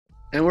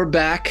And we're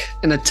back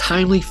in a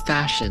timely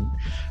fashion.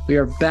 We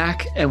are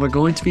back and we're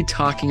going to be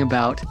talking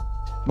about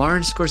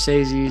Martin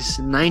Scorsese's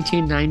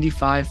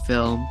 1995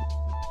 film,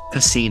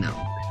 Casino.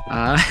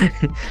 Uh,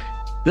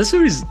 this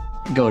movie's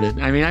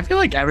goated. I mean, I feel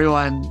like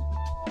everyone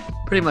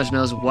pretty much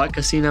knows what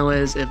Casino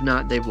is. If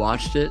not, they've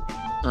watched it.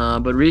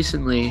 But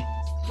recently,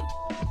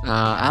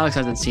 Alex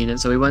hasn't seen it.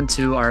 So we went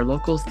to our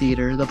local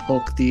theater, the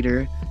Polk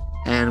Theater,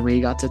 and we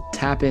got to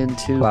tap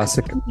into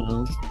Classic.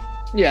 Casino.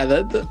 Yeah,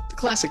 the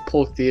classic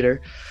Polk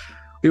Theater.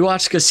 We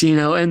watched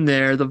Casino in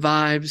there. The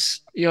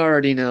vibes, you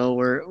already know,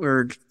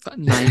 we're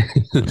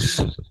nice.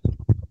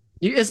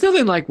 It's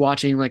nothing like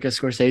watching like a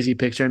Scorsese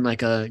picture in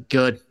like a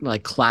good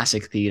like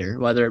classic theater,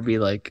 whether it be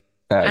like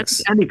any,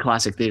 Facts. any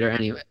classic theater.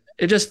 Anyway,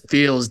 it just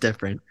feels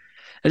different.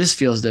 It just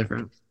feels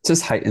different.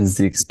 Just heightens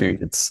the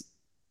experience.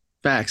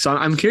 Facts. So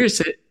I'm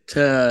curious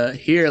to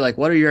hear like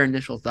what are your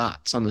initial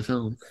thoughts on the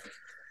film?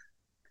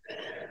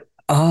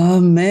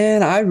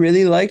 Man, I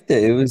really liked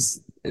it. It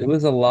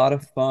was a lot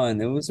of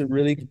fun. It was a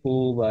really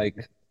cool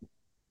like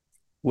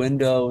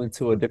window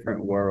into a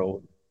different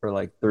world for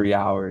like 3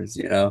 hours,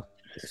 you know?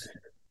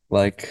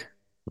 Like,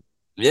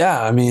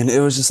 yeah, I mean, it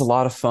was just a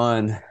lot of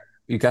fun.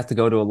 You got to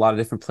go to a lot of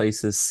different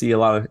places, see a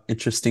lot of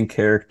interesting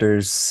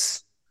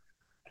characters,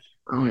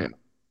 Oh yeah,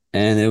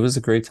 and it was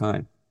a great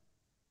time.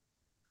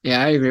 yeah,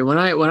 I agree. When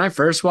I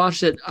first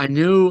watched it, I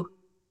knew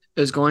it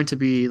was going to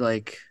be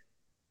like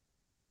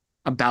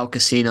about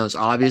casinos,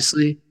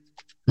 obviously.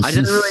 I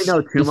didn't really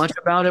know too much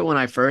about it when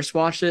I first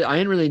watched it. I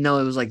didn't really know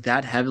it was like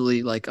that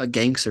heavily like a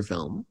gangster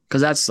film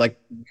because that's like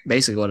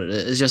basically what it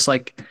is. It's just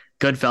like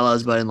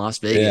Goodfellas, but in Las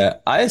Vegas. Yeah,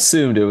 I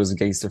assumed it was a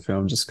gangster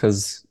film just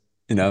because,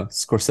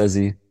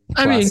 Scorsese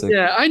I mean, classic.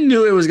 yeah, I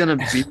knew it was gonna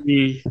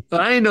be,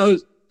 but I didn't know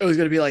it was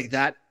gonna be like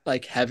that,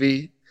 like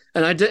heavy.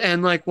 And I did,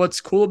 and like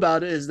what's cool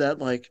about it is that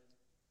like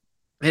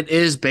it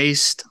is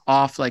based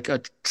off like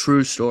a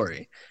true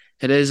story.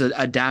 It is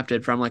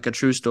adapted from like a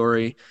true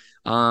story.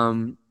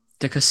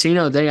 The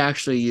casino they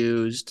actually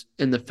used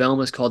in the film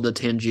is called the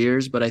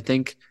Tangiers, but I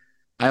think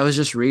I was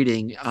just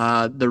reading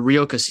the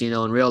real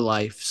casino in real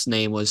life's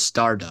name was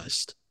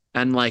Stardust.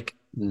 And like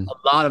Mm,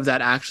 a lot of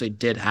that actually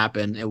did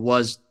happen. It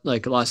was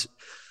like Las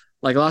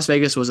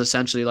Vegas was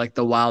essentially like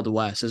the Wild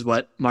West, is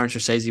what Martin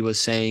Scorsese was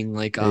saying.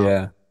 Like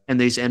yeah, in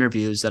these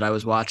interviews that I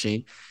was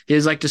watching, he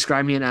was like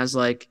describing it as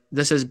like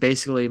this is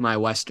basically my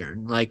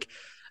Western. Like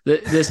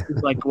this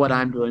is like what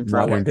I'm doing for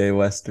a modern Western. day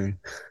Western.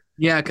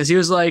 Yeah, because he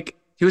was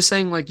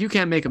saying like you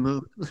can't make a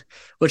movie,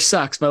 which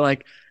sucks. But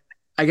like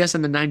I guess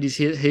in the '90s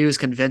he was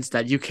convinced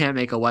that you can't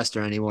make a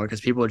Western anymore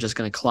because people are just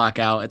gonna clock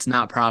out. It's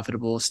not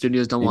profitable.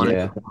 Studios don't want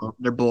Yeah. to.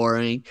 They're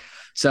boring.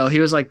 So he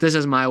was like, "This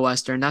is my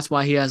Western." That's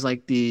why he has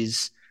like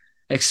these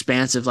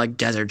expansive like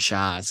desert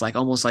shots, like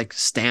almost like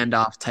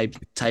standoff type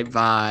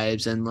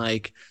vibes, and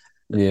like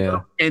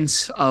Yeah.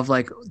 hints of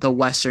like the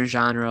Western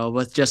genre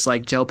with just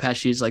like Joe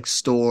Pesci's like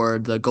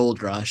Stored, the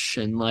Gold Rush,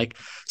 and like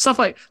stuff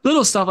like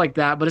little stuff like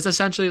that. But it's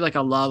essentially like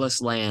a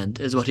lawless land,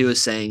 is what he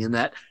was saying, and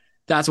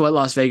that's what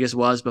Las Vegas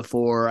was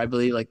before, I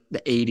believe, like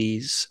the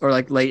 '80s or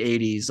like late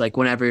 '80s, like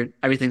whenever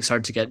everything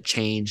started to get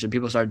changed and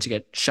people started to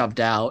get shoved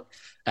out,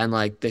 and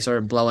like they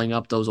started blowing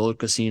up those old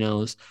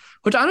casinos,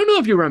 which I don't know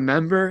if you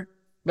remember.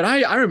 But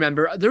I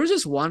remember there was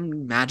this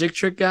one magic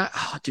trick guy.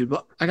 Oh, dude,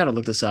 I gotta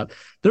look this up.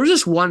 There was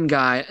this one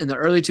guy in the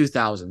early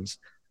 2000s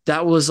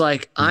that was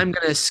like, I'm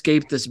gonna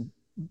escape this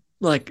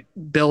like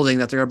building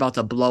that they're about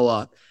to blow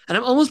up, and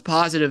I'm almost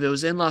positive it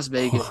was in Las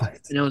Vegas What?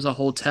 and it was a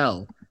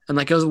hotel, and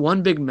like it was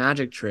one big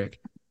magic trick.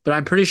 But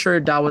I'm pretty sure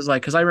that was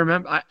like because I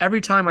remember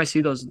every time I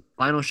see those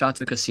final shots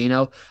of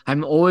Casino, I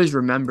always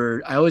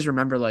remember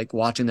like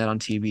watching that on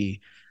TV.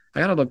 I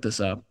gotta look this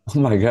up. Oh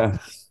my God.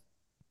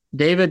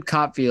 David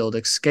Copfield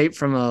escaped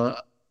from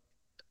a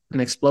an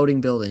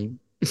exploding building.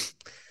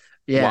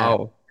 Yeah,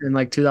 Wow. in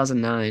like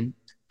 2009.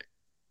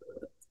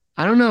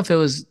 I don't know if it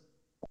was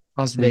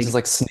Las And just Vegas.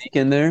 like sneak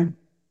in there.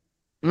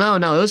 No,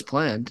 no, it was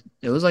planned.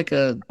 It was like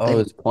a Oh, thing.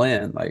 it's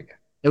planned. Like,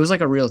 It was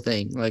like a real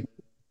thing. Like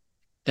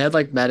they had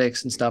like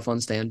medics and stuff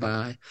on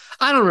standby.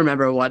 I don't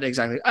remember what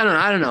exactly. I don't know.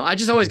 I don't know. I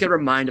just always get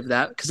reminded of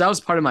that because that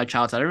was part of my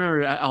childhood. I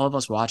remember all of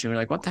us watching. We're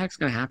like, "What the heck's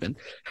gonna happen?"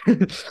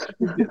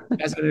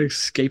 Guys gonna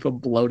escape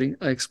a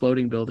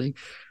exploding building.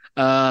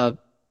 Uh,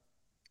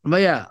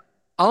 but yeah,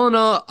 all in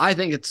all, I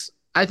think it's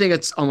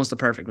almost a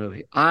perfect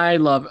movie. I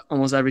love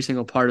almost every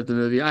single part of the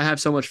movie. I have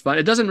so much fun.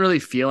 It doesn't really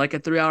feel like a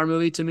 3 hour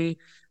movie to me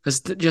because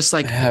just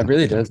like yeah, it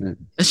really doesn't.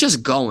 it's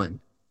just going.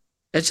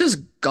 It's just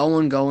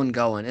going, going,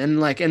 going. And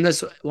like in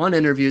this one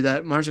interview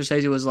that Martin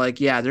Scorsese was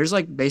like, yeah, there's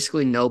like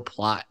basically no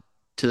plot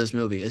to this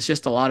movie. It's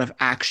just a lot of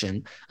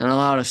action and a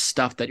lot of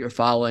stuff that you're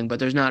following, but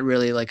there's not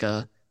really like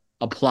a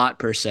plot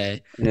per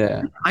se.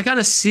 Yeah. I kind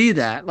of see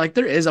that. Like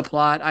there is a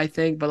plot, I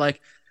think, but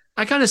like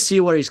I kind of see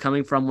where he's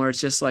coming from, where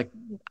it's just like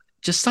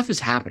just stuff is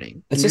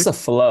happening. It's just a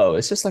flow.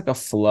 It's just like a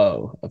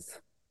flow of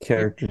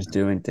characters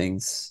doing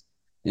things,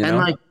 you And know?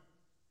 like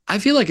I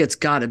feel like it's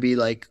got to be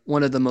like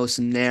one of the most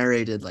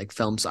narrated like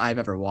films I've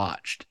ever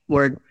watched.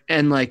 Where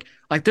and like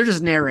they're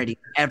just narrating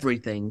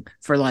everything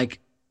for like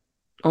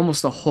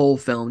almost the whole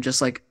film,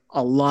 just like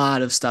a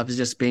lot of stuff is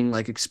just being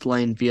like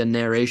explained via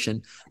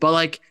narration. But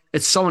like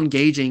it's so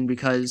engaging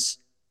because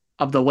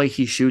of the way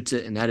he shoots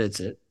it and edits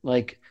it.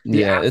 Like the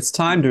Yeah, it's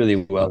timed really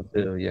well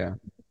too. Yeah.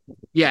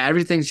 yeah,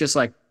 everything's just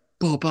like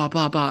bah, bah,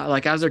 bah, bah.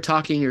 Like as they're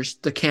talking,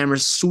 the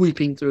camera's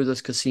sweeping through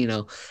this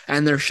casino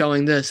and they're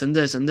showing this and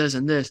this and this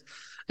and this.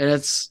 And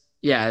it's just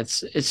Yeah,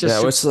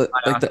 super which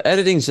like the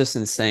editing's just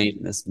insane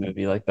in this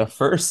movie. Like the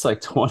first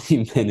like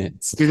 20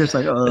 minutes, you're just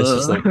like, it's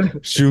just like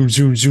zoom,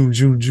 zoom, zoom,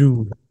 zoom,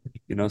 zoom.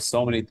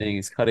 So many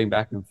things cutting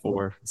back and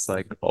forth. It's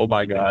like, oh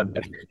my God.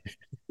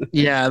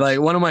 yeah, like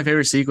one of my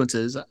favorite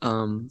sequences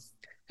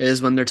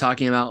is when they're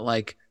talking about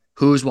like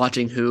who's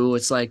watching who.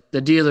 It's like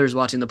the dealers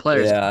watching the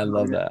players. Yeah, I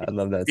love that. I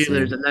love that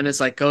Dealers, scene. and then it's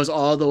like goes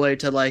all the way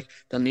to like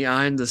then the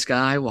eye in the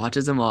sky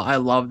watches them all. I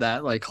love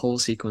that like whole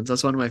sequence.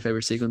 That's one of my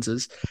favorite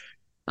sequences.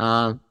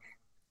 Um,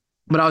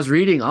 but I was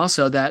reading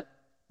also that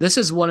this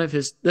is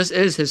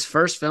his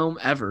first film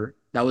ever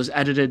that was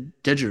edited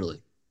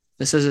digitally.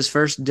 This is his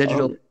first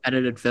digital Oh,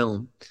 edited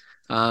film.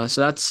 So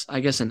that's I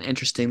guess an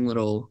interesting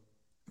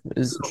it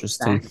is little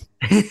interesting.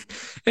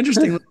 fact.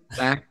 Interesting little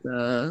fact.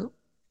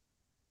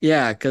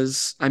 Yeah,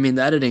 because I mean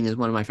the editing is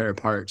one of my favorite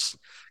parts.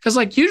 Because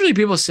like usually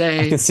people I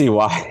say, can see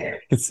why. I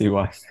can see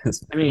why.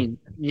 I mean,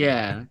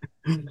 yeah,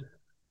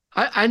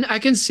 I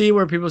can see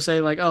where people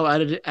say like, oh,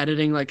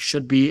 editing like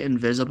should be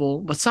invisible,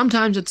 but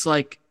sometimes it's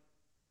like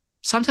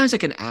sometimes it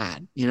can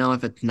add,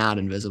 if it's not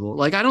invisible.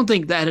 Like I don't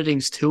think the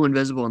editing's too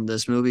invisible in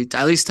this movie,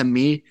 at least to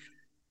me.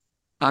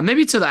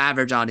 Maybe to the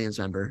average audience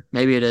member,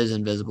 maybe it is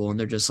invisible, and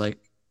they're just like,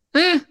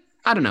 I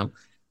don't know.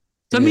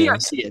 To me, I Yeah.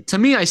 see it. To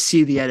me, I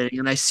see the editing,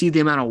 and I see the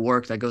amount of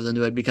work that goes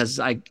into it because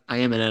I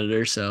am an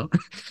editor, so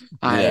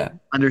I Yeah.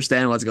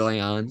 understand what's going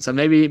on. So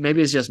maybe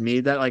it's just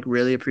me that like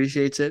really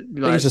appreciates it, I think it's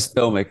but just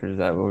filmmakers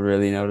that will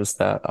really notice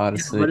that,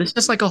 honestly. it's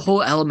just like a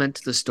whole element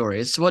to the story.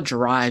 It's what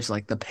drives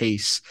like the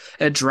pace.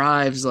 It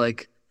drives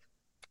like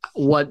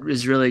what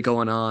is really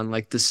going on,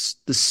 like this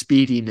the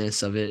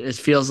speediness of it. It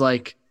feels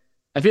like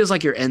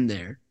you're in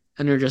there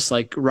and you're just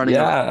like running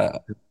around.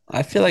 Yeah.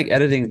 I feel like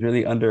editing is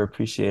really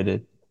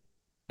underappreciated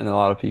in a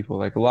lot of people.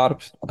 Like a lot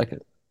of like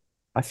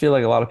I feel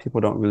like a lot of people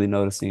don't really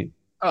notice it.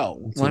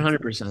 Oh, It's a-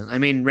 100%. I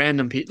mean,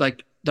 random people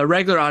like the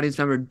regular audience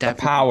member the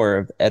definitely power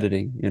of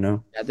editing. yeah,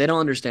 they don't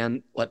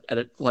understand what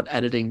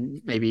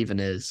editing maybe even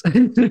is. They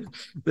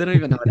don't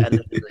even know what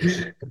editing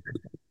is.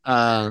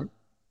 Uh,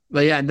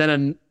 but yeah, and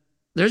then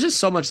there's just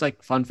so much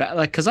like fun fact,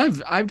 like because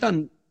I've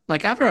done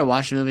like after I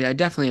watched the movie, I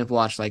definitely have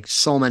watched like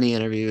so many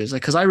interviews,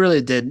 like because I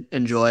really did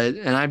enjoy it,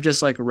 and I've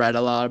just like read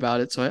a lot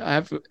about it, so I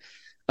have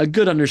a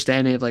good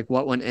understanding of like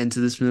what went into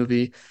this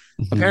movie.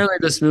 Mhm. Apparently,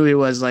 this movie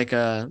was like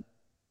it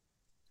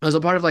was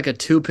a part of like a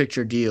two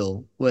picture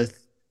deal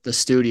with the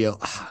studio.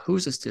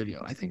 Who's the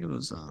studio? I think it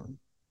was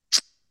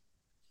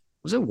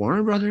it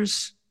Warner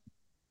Brothers?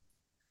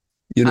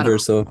 I don't know.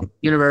 Universal.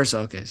 Universal.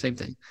 Okay, same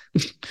thing.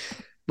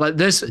 But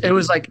it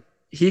was like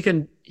he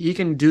can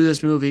do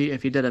this movie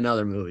if he did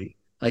another movie.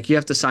 Like you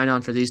have to sign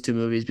on for these two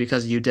movies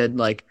because you did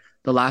like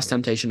The Last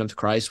Temptation of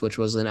Christ, which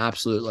was an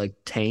absolute like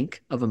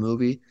tank of a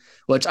movie,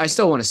 which I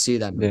still want to see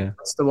that movie. Yeah.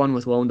 It's the one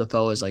with Willem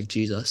Dafoe as like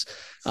Jesus.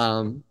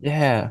 Um,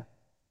 Yeah.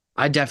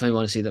 I definitely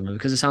want to see that movie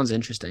because it sounds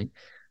interesting.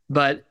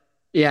 But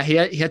yeah, he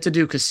had to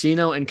do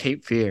Casino and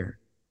Cape Fear,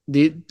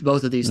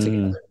 both of these Mm.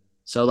 together.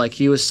 So like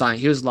he was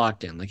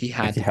locked in, like he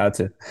Like had you to. had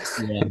to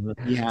Yeah,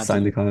 he had to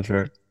sign the do.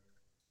 contract.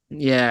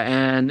 Yeah,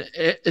 and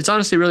it's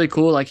honestly really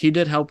cool. Like he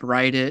did help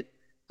write it.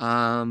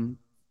 Um,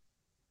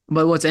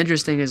 but what's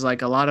interesting is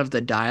like a lot of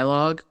the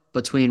dialogue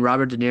between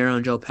Robert De Niro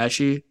and Joe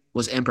Pesci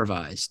was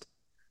improvised.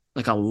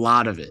 Like a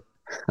lot of it.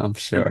 I'm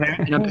sure.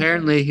 And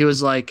apparently he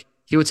was like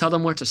he would tell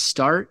them where to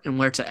start and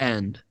where to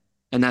end,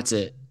 and that's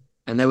it.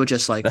 And they would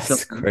just like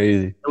That's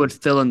crazy. they would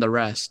fill in the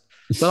rest.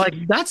 But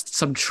like that's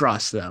some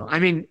trust though. I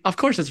mean, of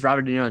course it's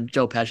Robert De Niro and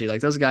Joe Pesci.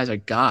 Like those guys are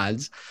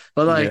gods.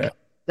 But like Yeah.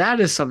 that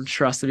is some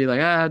trust to be like,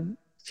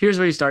 here's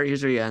where you start,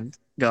 here's where you end.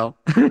 Go.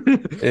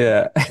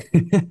 Yeah.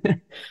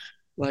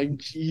 Like,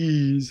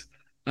 geez.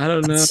 I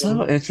don't That's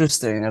know. so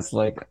interesting. That's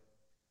like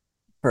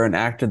for an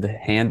actor to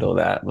handle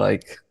that.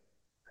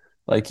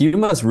 Like you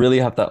must really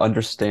have to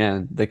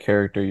understand the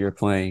character you're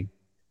playing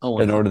Oh,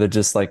 in 100. order to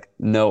just like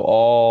know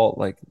all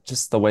like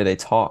just the way they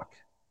talk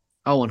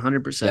Oh, in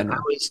 100%.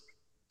 general.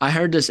 I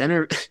heard this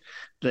the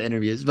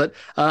interviews, but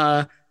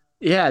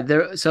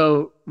yeah,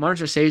 so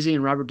Martin Scorsese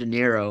and Robert De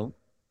Niro,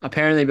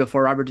 apparently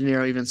before Robert De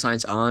Niro even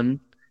signs on,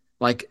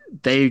 like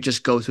they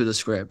just go through the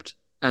script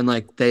and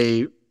like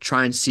they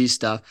try and see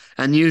stuff.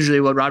 And usually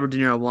what Robert De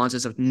Niro wants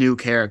is a new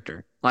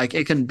character. Like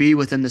it can be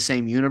within the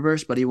same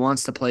universe, but he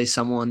wants to play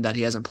someone that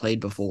he hasn't played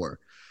before.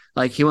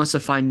 Like he wants to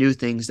find new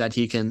things that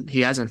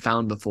he hasn't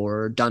found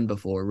before or done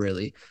before,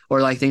 really, or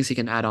like things he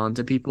can add on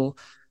to people.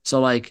 So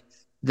like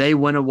they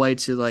went away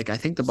to like I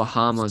think the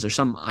Bahamas or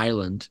some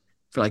island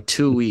for like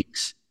 2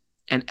 weeks,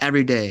 and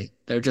every day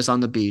they're just on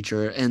the beach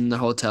or in the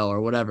hotel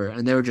or whatever,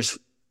 and they were just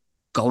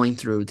going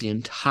through the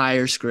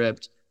entire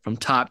script from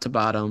top to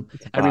bottom.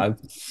 Every Five.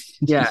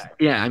 yeah,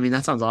 yeah. I mean,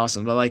 that sounds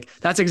awesome. But like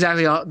that's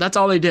exactly all that's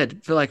all they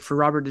did for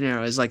Robert De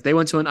Niro is like they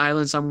went to an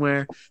island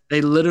somewhere.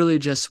 They literally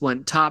just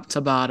went top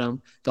to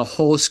bottom, the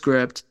whole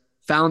script,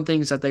 found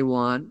things that they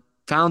want,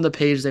 found the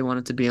page they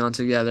wanted to be on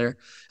together.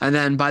 And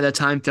then by the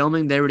time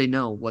filming, they already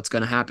know what's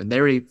gonna happen. They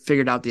already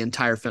figured out the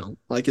entire film.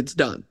 Like it's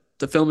done.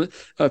 The film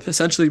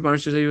essentially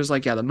Martin Scorsese was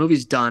like, yeah, the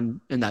movie's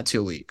done in that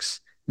 2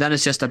 weeks. Then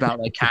it's just about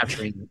like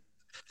capturing it.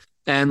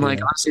 And like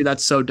Yeah. honestly,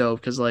 that's so dope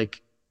because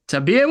like to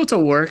be able to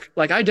work,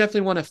 like I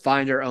definitely want to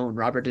find our own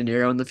Robert De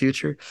Niro in the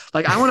future.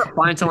 Like I want to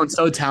find someone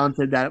so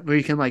talented that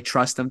we can like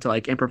trust them to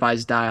like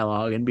improvise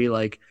dialogue and be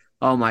like,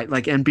 oh my,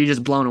 like and be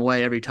just blown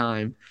away every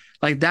time.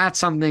 Like that's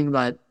something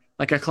that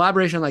like a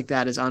collaboration like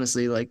that is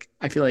honestly like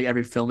I feel like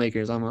every filmmaker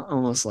is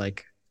almost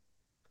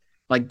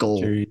like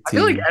gold. Jury I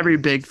feel like team. every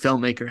big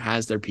filmmaker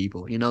has their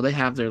people. You know, they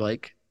have their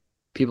like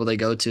people they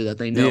go to that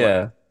they know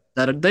Yeah,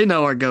 that they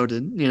know are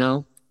goated. You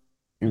know.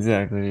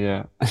 exactly.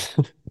 Yeah.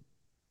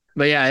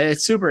 But yeah,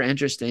 it's super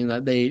interesting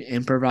that they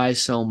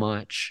improvise so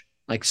much,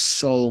 like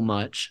so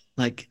much.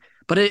 Like,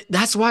 but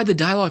that's why the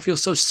dialogue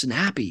feels so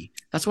snappy.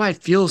 That's why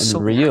it feels And so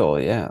real,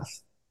 yeah.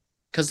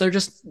 because they're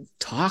just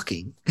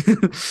talking.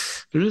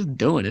 They're just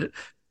doing it.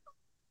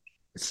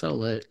 It's so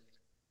lit.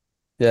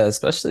 Yeah,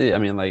 especially, I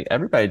mean, like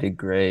everybody did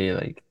great.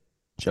 Like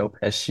Joe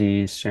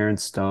Pesci, Sharon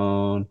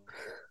Stone,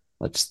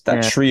 like just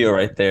that Yeah. trio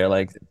right there.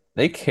 Like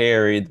they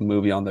carried the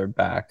movie on their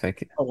back.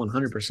 Like Oh,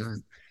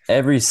 100%.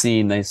 every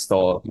scene they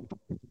stole.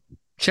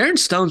 Sharon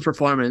Stone's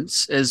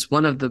performance is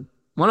one of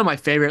my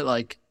favorite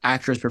like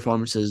actress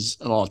performances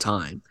of all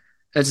time.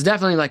 It's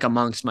definitely like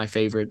amongst my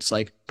favorites,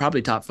 like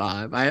probably top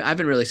five. I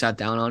haven't really sat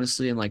down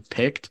honestly and like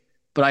picked,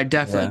 but I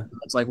Yeah. definitely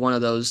it's like one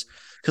of those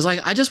because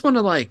like I just want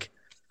to like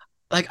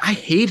I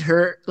hate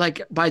her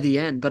like by the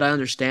end, but I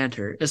understand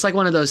her. It's like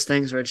one of those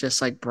things where it's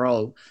just like,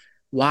 bro,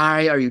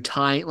 why are you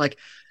tying like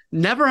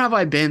never have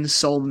I been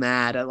so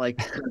mad at like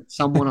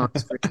someone on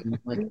screen.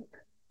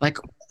 Like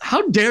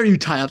how dare you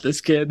tie up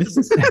this kid?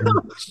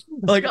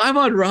 Like I'm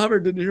on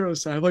Robert De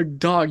Niro's side. I'm like,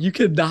 dog, you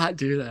cannot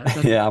do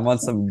that. Yeah, I'm on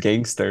some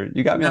gangster.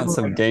 You got me on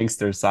some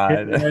gangster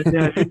side.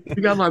 Yeah,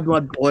 you got my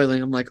blood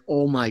boiling. I'm like,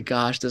 oh my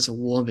gosh, this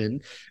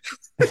woman.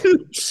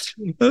 That's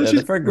Yeah, the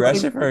just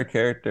progression for her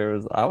character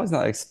was I was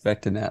not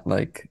expecting that.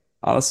 Like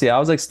honestly, I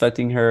was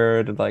expecting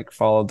her to like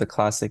follow the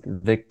classic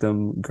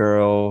victim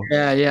girl,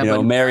 yeah,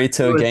 but married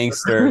to a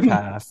gangster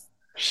path,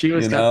 she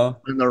was you kind of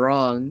know? in the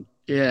wrong.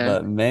 Yeah.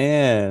 But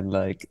man,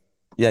 like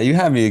yeah, you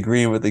have me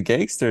agreeing with the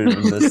gangster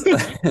in this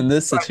in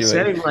this I'm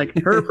saying situation. like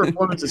her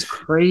performance is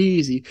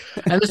crazy.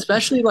 And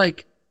especially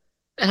like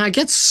and I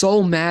get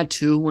so mad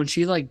too when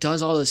she like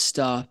does all this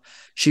stuff.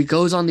 She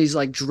goes on these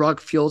like drug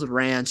fueled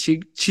rants.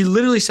 She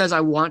literally says,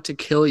 "I want to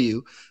kill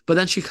you," but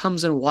then she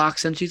comes and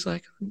walks and she's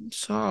like, "I'm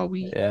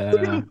sorry."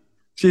 Yeah.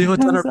 She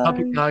puts on I'm her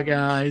puppy sorry. dog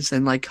eyes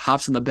and like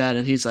hops in the bed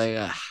and he's like,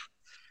 "Ugh."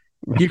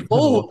 He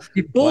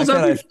Why pulls could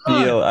every I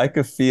time. feel I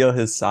could feel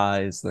his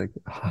size like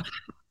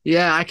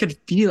Yeah, I could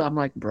feel. I'm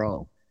like,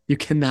 bro, you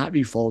cannot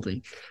be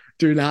folding.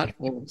 Do not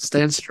fold.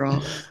 Stand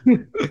strong.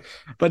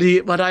 But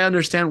I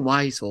understand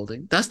why he's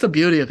folding. That's the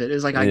beauty of it.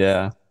 Is like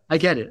yeah. I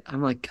get it.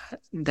 I'm like, God,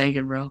 dang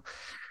it, bro.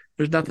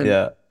 There's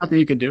Yeah. nothing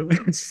you can do.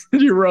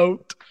 You're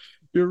roped.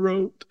 You're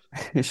roped.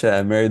 You should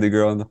have married the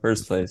girl in the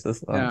first place.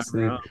 That's Yeah,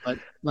 honestly. bro. But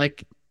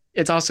like,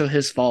 it's also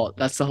his fault.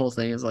 That's the whole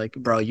thing. Is like,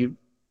 bro, you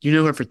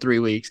knew her for 3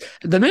 weeks.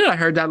 The minute I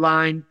heard that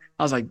line,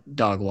 I was like,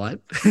 dog, what?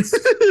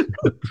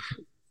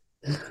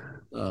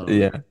 Oh,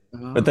 Yeah.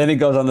 But then he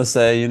goes on to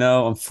say,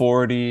 I'm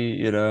 40,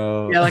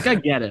 yeah, like I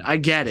get it. I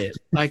get it.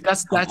 Like I'm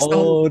that's the whole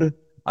old.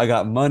 I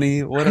got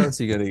money. What else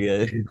you gonna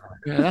get?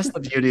 yeah, that's the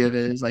beauty of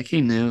it. Is like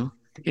he knew.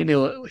 He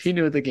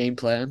knew the game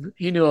plan.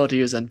 He knew what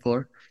he was in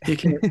for. He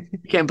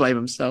can't blame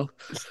himself.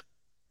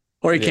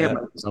 Or he can't Yeah.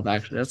 blame himself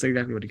actually. That's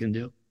exactly what he can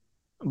do.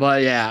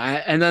 But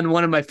yeah, and then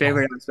one of my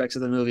favorite aspects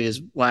of the movie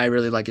is why I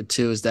really like it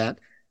too is that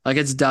like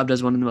it's dubbed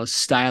as one of the most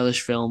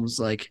stylish films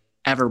like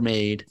ever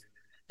made.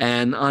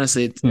 And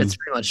honestly, Hmm. it's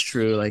pretty much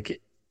true.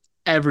 Like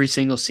every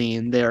single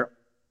scene, they're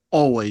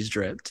always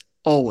dripped,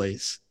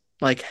 always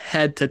like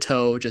head to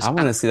toe. I Just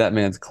want to see that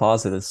man's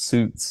closet of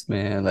suits,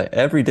 man. Like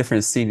every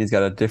different scene, he's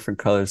got a different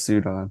color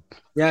suit on.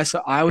 yeah.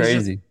 So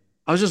Crazy.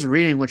 I was just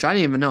reading, which I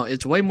didn't even know.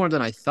 It's way more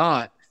than I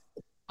thought.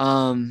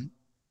 Um,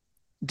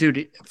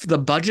 dude, the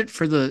budget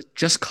for the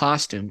just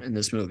costume in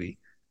this movie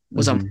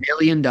was $1 Hmm.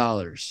 million.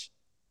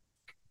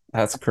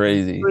 That's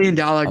crazy. $1 million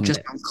Um,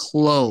 just on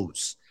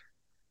clothes.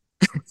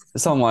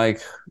 it's on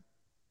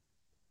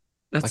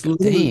That's like a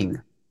literally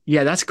thing.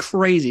 yeah, that's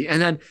crazy.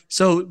 And then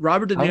so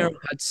Robert De Niro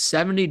How had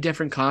 70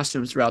 different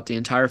costumes throughout the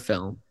entire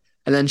film,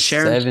 and then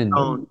Sharon 70.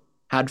 Stone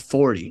had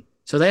 40.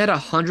 So they had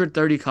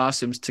 130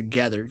 costumes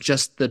together,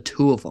 just the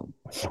two of them.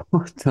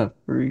 What the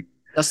freak?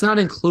 That's not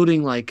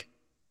including like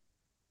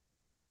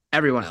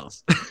everyone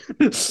else.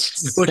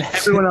 Which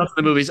everyone else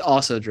in the movie's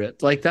also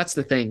dripped. Like that's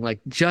the thing. Like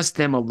just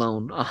them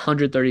alone,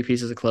 130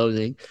 pieces of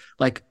clothing.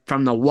 Like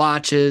from the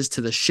watches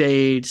to the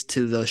shades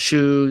to the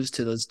shoes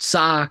to the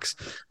socks.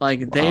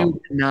 Like they did Wow.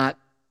 not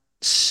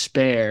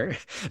spare.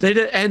 They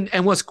did,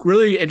 and what's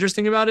really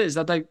interesting about it is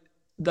that like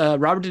the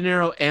Robert De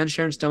Niro and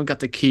Sharon Stone got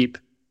to keep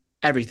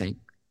everything.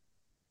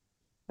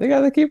 They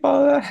gotta keep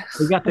all that.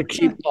 They got to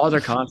keep all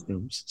their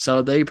costumes,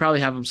 so they probably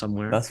have them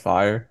somewhere. That's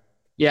fire.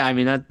 Yeah, I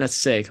mean that's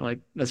sick. Like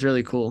that's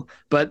really cool.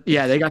 But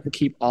yeah, they got to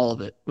keep all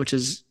of it, which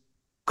is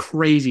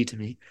crazy to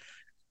me.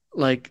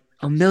 Like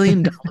 $1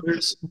 million for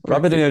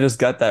Robert De Niro just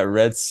got that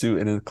red suit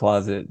in his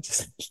closet.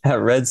 Just that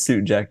red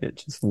suit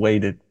jacket, just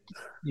waited.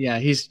 yeah,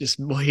 he's just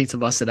waiting to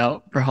bust it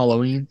out for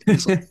Halloween.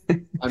 He's like,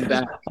 I'm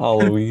back.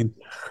 Halloween.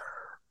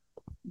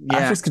 Yeah,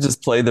 Actors could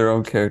just play their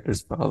own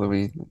characters for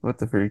Halloween. What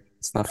the freak?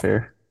 It's not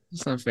fair.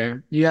 it's not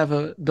fair. You have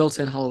a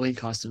built-in Halloween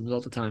costumes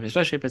all the time,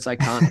 especially if it's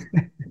iconic.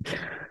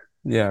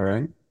 Yeah,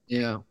 right?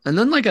 Yeah. And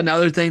then like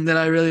another thing that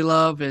I really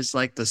love is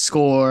like the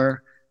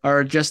score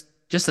or just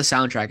the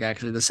soundtrack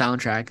actually. The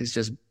soundtrack is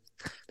just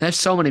there's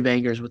so many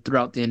bangers with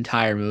throughout the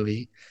entire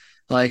movie.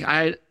 Like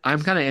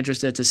I'm kind of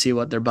interested to see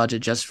what their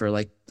budget just for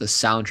like the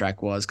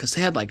soundtrack was because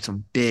they had like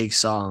some big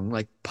song,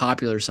 like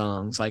popular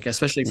songs, like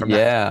especially from that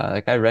Yeah,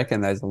 like I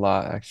recognize a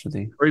lot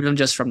actually. or even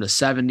just from the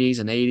 70s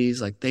and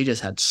 80s. Like they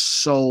just had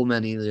so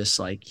many just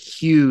like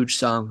huge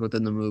songs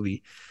within the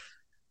movie.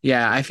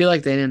 Yeah, I feel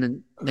like they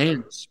didn't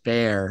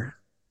spare.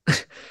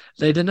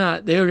 They did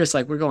not. They were just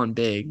like, we're going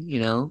big, you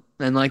know?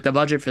 And like the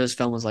budget for this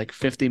film was like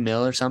 50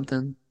 mil or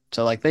something.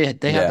 So like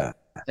Yeah,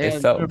 they it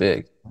had felt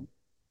big.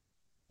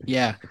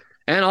 yeah.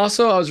 And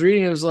also I was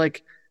reading it was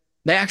like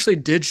they actually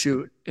did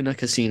shoot in a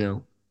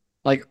casino.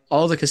 Like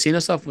all the casino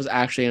stuff was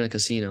actually in a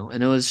casino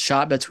and it was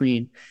shot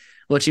between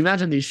which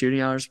imagine these shooting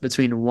hours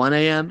between 1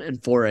 a.m.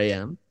 and 4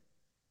 a.m.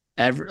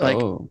 Every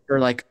like Oh, for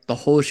like the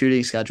whole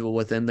shooting schedule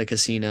within the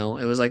casino.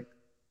 It was like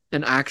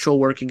an actual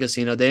working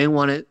casino. They didn't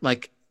want it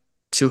like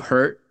to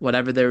hurt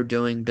whatever they were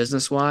doing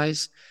business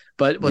wise.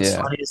 But what's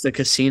yeah. funny is the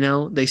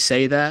casino, they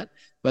say that,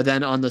 but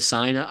then on the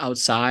sign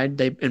outside,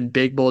 they in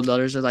big bold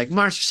letters are like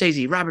Martin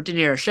Scorsese, Robert De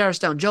Niro, Sharon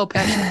Stone, Joe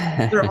Pesci.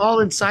 They're all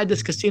inside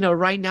this casino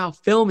right now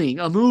filming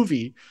a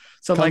movie.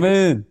 So Come like,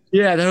 in.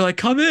 yeah, they're like,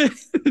 come in.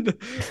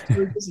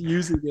 They're just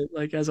using it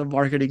like as a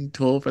marketing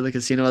tool for the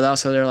casino. But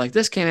also they're like,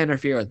 this can't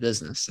interfere with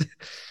business.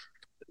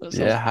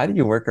 So Yeah, how do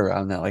you work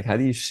around that? Like, how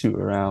do you shoot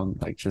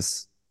around like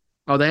just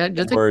oh, they had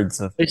hordes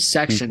of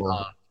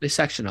people? they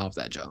section off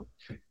that joke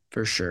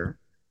for sure.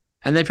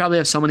 And they probably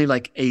have so many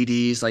like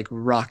ADs like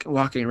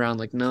walking around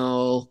like,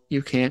 no,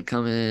 you can't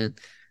come in.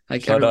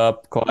 Like Shut everyone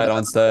up, quiet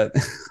on set.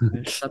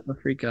 shut the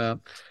freak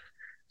up.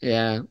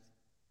 Yeah.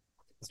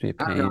 Must be a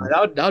I don't know.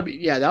 pain. That would be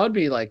yeah, that would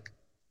be like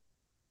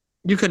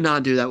you could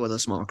not do that with a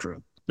small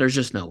crew. There's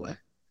just no way.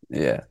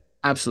 Yeah.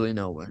 Absolutely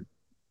no way.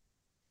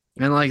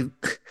 And like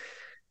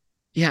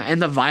yeah,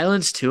 and the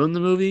violence too in the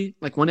movie,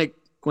 like when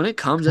it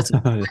comes,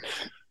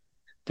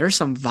 there's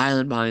some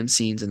violent behind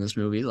scenes in this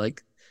movie.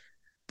 Like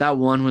that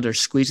one where they're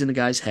squeezing the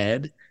guy's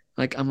head.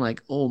 Like I'm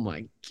like, oh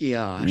my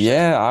gosh.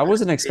 Yeah, I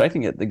wasn't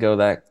expecting it to go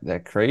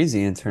that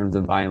crazy in terms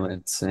of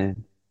violence,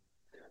 and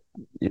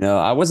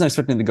I wasn't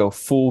expecting to go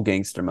full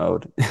gangster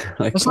mode,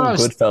 like That's what I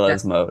full was. Yeah,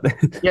 Goodfellas mode.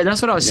 yeah,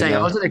 that's what I was You saying. I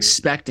know? wasn't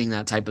expecting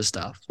that type of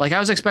stuff. Like I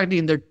was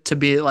expecting there to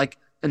be like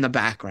in the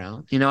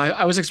background. You know,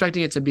 I was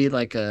expecting it to be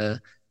like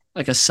a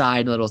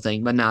side little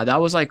thing, but no, that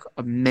was like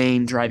a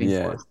main driving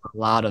Yeah, force for a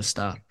lot of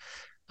stuff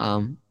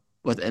um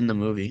within the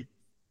movie,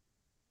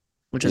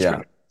 which is yeah,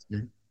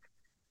 great.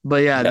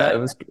 But yeah, yeah. It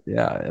was,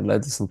 yeah, it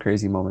led to some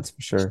crazy moments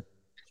for sure.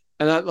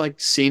 that like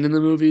scene in the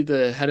movie,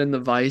 the head in the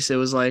vice, it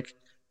was like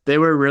they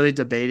were really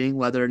debating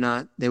whether or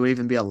not they would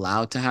even be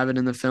allowed to have it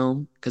in the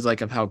film because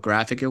like of how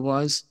graphic it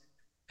was.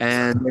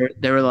 And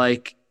they were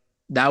like,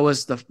 that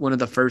was the one of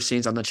the first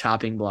scenes on the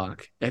chopping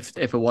block if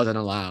it wasn't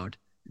allowed.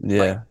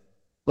 Like, Yeah.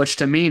 which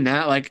to me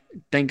now, like,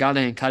 thank God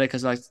they didn't cut it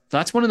because like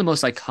that's one of the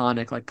most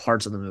iconic like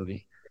parts of the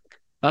movie.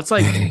 That's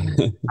like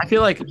I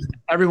feel like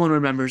everyone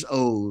remembers.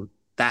 Oh,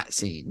 that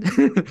scene.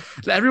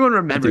 Everyone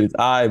remembers. Dude's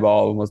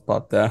eyeball almost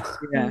popped out.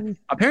 Yeah.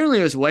 Apparently,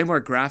 it was way more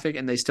graphic,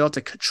 and they still have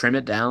to trim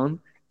it down.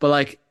 But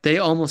like, they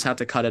almost have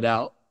to cut it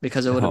out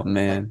because Oh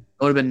man.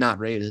 it would have been not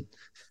rated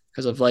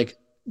because of like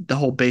the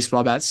whole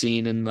baseball bat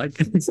scene and like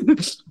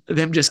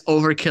them just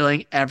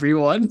overkilling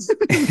everyone.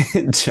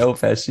 Joe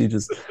Pesci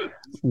just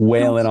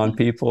wailing on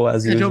people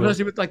as And Joe usual.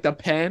 Pesci with like the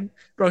pen,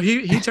 bro.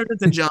 He turned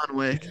into John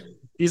Wick.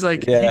 He's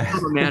like he Yeah,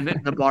 killed a man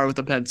in the bar with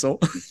a pencil.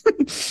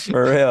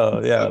 for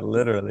real. Yeah,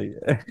 literally.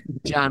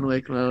 John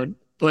Wick mode.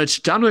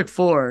 Which John Wick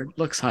 4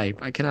 looks hype.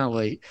 I cannot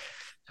wait.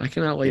 I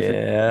cannot wait for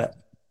Yeah.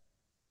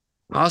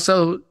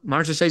 also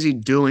Martin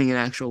Scorsese doing an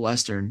actual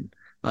Western.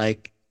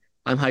 Like,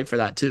 I'm hyped for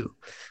that too.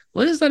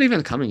 When is that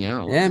even coming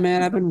out? Yeah,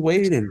 man, I've been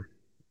waiting.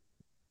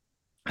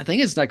 I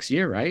think it's next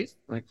year, right?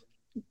 Like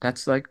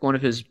that's like one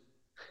of his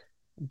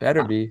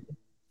Better be.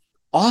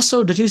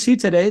 also, did you see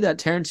today that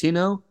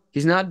Tarantino,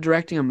 he's not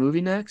directing a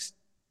movie next?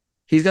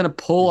 He's gonna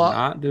pull He's up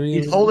not doing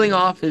he's it. holding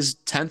off his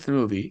 10th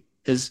movie,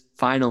 his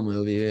final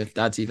movie, if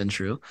that's even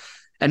true.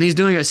 And he's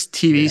doing a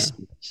TV Yeah.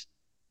 series.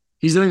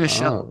 He's doing a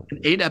show, Oh. an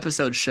 8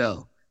 episode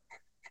show.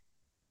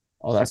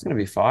 Oh, that's gonna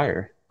be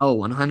fire. Oh,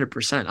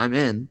 100%. I'm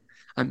in.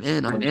 I'm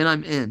in. I'm in.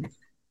 I'm in.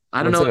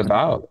 I don't What's know. it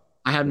about?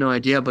 I have no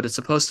idea, but it's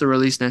supposed to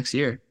release next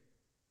year,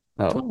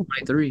 Oh,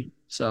 2023.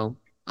 So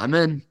I'm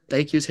in.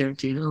 Thank you,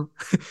 Tarantino.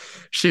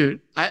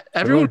 Shoot,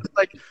 everyone sure. was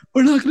like,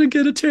 we're not gonna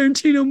get a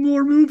Tarantino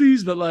more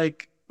movies, but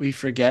like we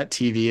forget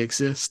TV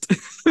exists,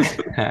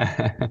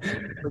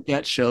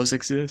 forget shows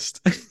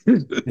exist.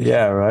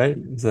 Yeah, right.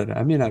 So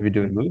I may not be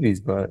doing movies,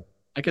 but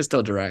I can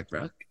still direct,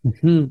 bro.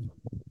 mhm.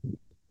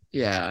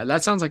 Yeah,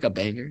 that sounds like a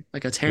banger,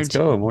 like a Let's Tarantino.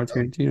 go. More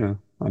Tarantino.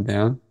 I'm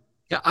down.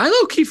 Yeah, I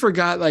low key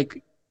forgot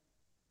like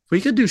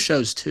we could do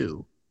shows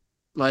too.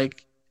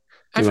 Like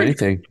I Do forget.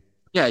 anything.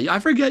 Yeah, I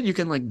forget you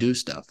can like do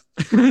stuff.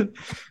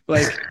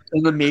 Like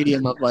in the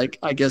medium of like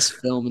I guess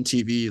film and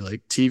TV.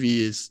 Like TV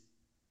is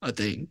a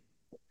thing.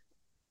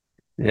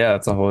 Yeah,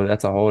 that's a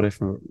whole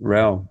different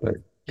realm, but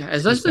Yeah,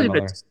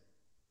 similar.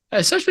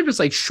 especially if it's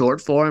like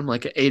short form,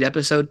 like an 8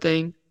 episode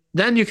thing.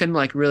 Then you can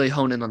like really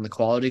hone in on the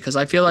quality because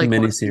I feel like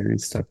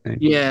Miniseries type thing.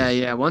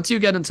 yeah, once you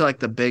get into like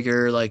the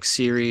bigger like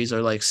series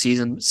or like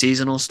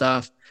seasonal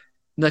stuff,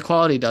 the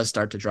quality does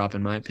start to drop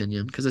in my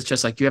opinion because it's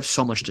just like you have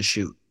so much to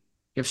shoot.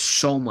 You have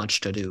so much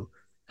to do.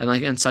 And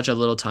like in such a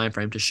little time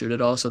frame to shoot it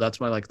all. So that's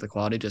why like the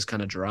quality just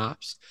kind of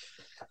drops.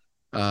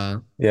 Uh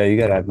Yeah, you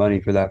gotta have money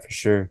for that for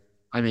sure.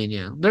 I mean,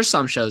 yeah. There's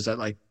some shows that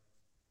like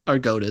are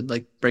goated,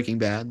 like Breaking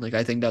Bad. Like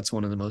I think that's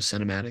one of the most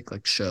cinematic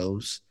like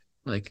shows.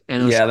 Like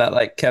and it was Yeah, that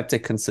like kept it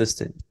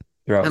consistent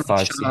throughout and like,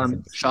 five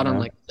seasons, shot you on know?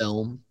 like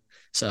film.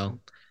 So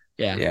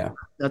yeah, Yeah.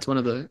 that's one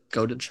of the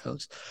goated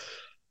shows.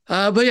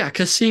 But yeah,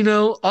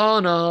 Casino, all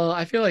in all,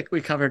 I feel like we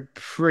covered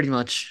pretty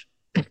much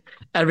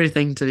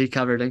everything to be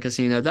covered in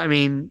Casino. I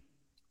mean,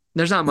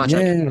 there's not much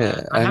I can add.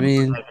 Yeah, I I have no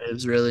mean,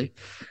 negatives really.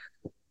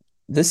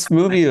 this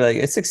movie like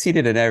it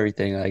succeeded in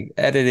everything, like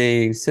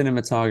editing,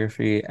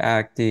 cinematography,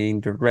 acting,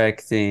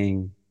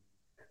 directing.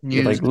 Like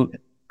Music,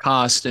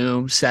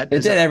 costume, set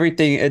it did design.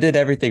 everything, it did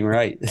everything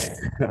right.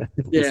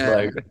 It's Yeah,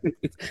 like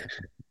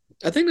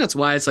I think that's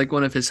why it's like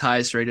one of his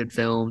highest rated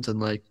films, and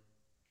like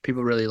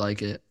people really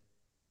like it.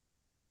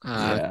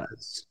 yeah.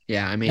 'Cause, I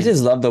I mean,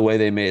 just love the way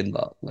they made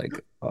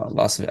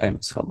I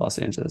almost called Los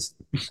Angeles.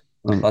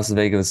 Las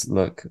Vegas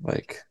look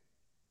like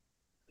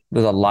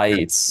the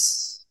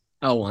lights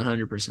oh,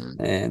 100%.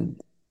 and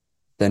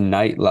the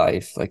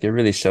nightlife. Like it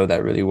really showed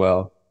that really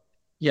well.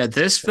 Yeah,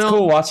 this It's cool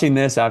film, watching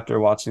this after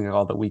watching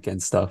all the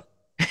weekend stuff,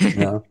 you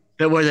know?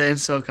 that where the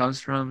insult comes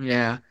from.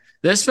 Yeah,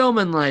 this film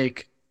and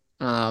like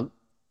uh,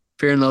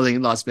 Fear and Loathing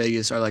in Las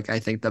Vegas are like I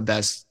think the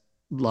best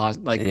Las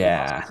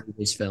Yeah.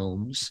 Vegas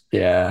films.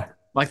 Yeah.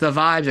 Like the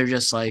vibes are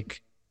just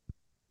like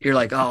you're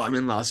like, oh, I'm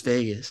in Las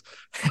Vegas.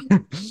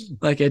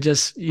 Like it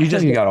just I you think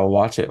just you gotta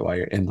watch it while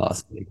you're in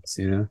Las Vegas,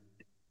 you know?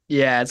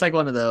 yeah, it's like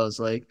one of those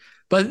like.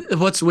 But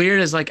what's weird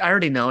is like I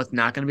already know it's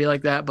not going to be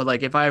like that. But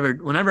like if I ever,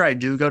 whenever I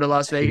do go to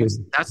Las Vegas,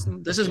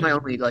 this is my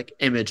only like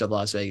image of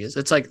Las Vegas.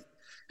 It's like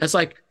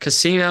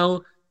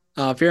casino,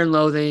 Fear and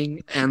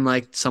Loathing, and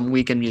like some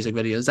weekend music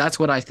videos. That's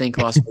what I think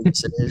Las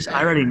Vegas is.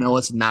 I already know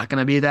it's not going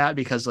to be that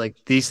because like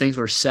these things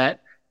were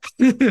set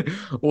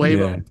way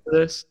before Yeah.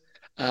 this.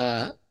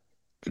 Uh,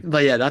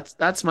 but yeah,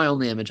 that's my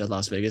only image of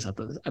Las Vegas at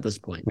this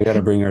point. We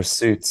gotta bring our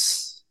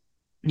suits.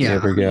 There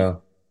Yeah, we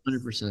go.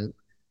 100%.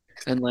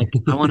 And like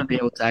I want to be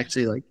able to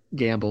actually like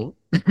gamble.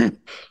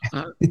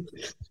 uh,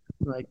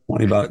 like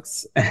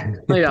 $20.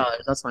 $20,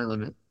 that's my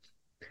limit.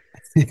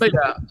 But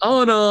yeah,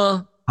 all in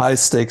all, High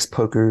stakes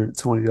poker,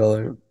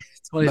 $20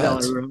 $20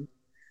 match. room.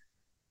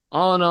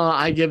 All in all,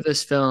 I give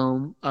this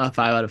film a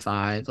 5 out of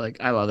 5. Like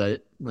I love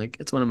it. Like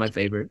it's one of my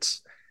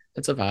favorites.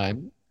 It's a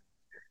vibe.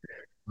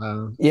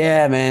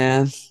 Yeah,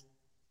 man.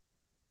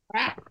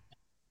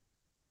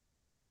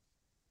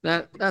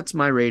 That's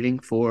my rating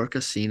for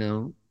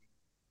Casino.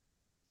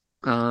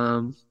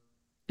 Um,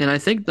 and I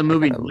think I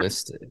gotta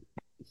list it.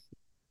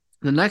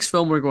 the next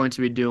film we're going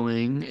to be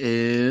doing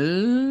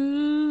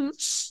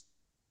is,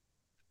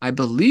 I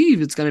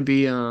believe it's going to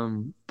be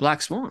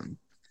Black Swan.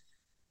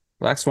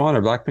 Black Swan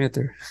or Black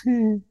Panther?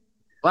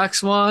 Black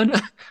Swan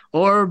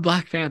or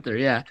Black Panther,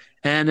 yeah.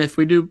 And if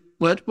we do,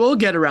 what we'll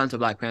get around to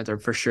Black Panther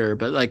for sure.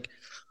 But like,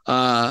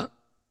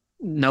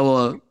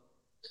 Noah,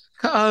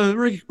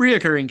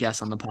 reoccurring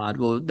guest on the pod,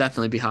 will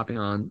definitely be hopping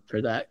on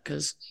for that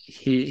because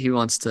he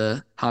wants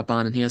to hop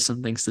on and he has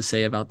some things to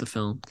say about the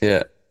film.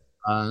 Yeah.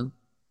 Uh,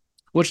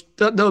 which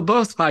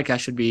both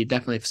podcasts should be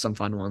definitely some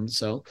fun ones.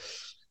 So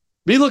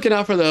be looking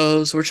out for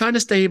those. We're trying to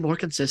stay more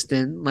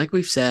consistent, like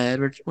we've said.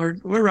 We're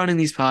running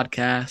these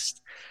podcasts.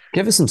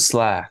 Give us some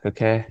slack,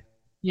 okay?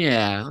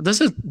 Yeah,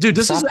 this is dude.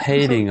 This is Stop episode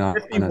hating on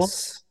 51.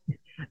 us.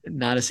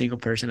 Not a single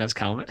person has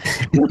comment.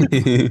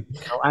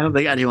 No, I don't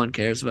think anyone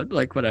cares, but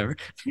like whatever.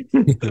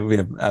 We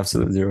have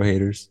absolute zero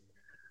haters.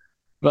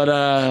 But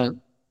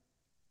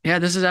yeah,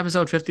 this is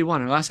episode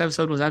 51. Our last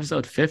episode was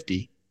episode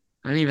 50.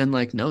 I didn't even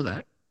like know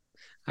that.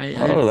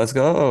 Oh, let's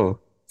go.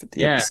 50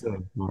 Yeah.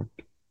 episode mark.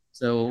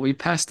 So we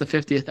passed the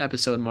 50th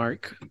episode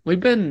mark.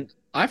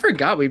 I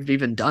forgot we've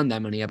even done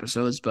that many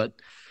episodes, but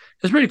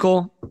it's pretty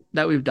cool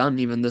that we've done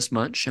even this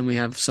much and we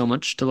have so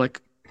much to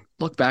like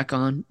look back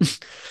on.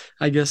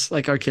 I guess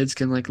like our kids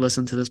can like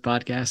listen to this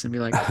podcast and be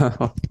like,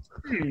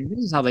 this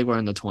is how they were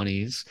in the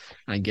 20s,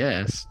 I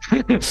guess.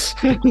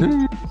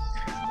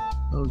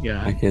 Oh My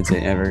god. kids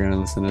ain't ever gonna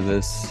listen to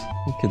this.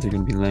 My kids are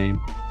gonna be lame.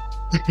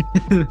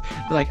 They're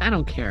like, I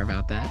don't care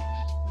about that.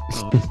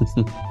 Oh,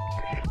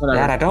 Dad,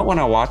 whatever. I don't want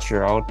to watch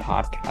your old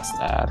podcast,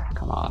 Dad.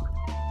 Come on.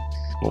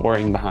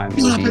 Boring behind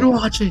Stop movie. and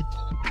watch it.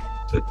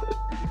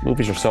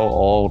 Movies are so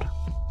old.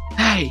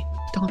 Hey,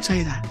 don't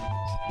say that.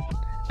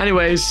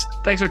 Anyways,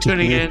 thanks for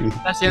tuning in.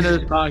 That's the end of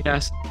this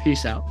podcast.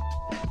 Peace out.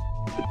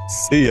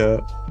 See ya.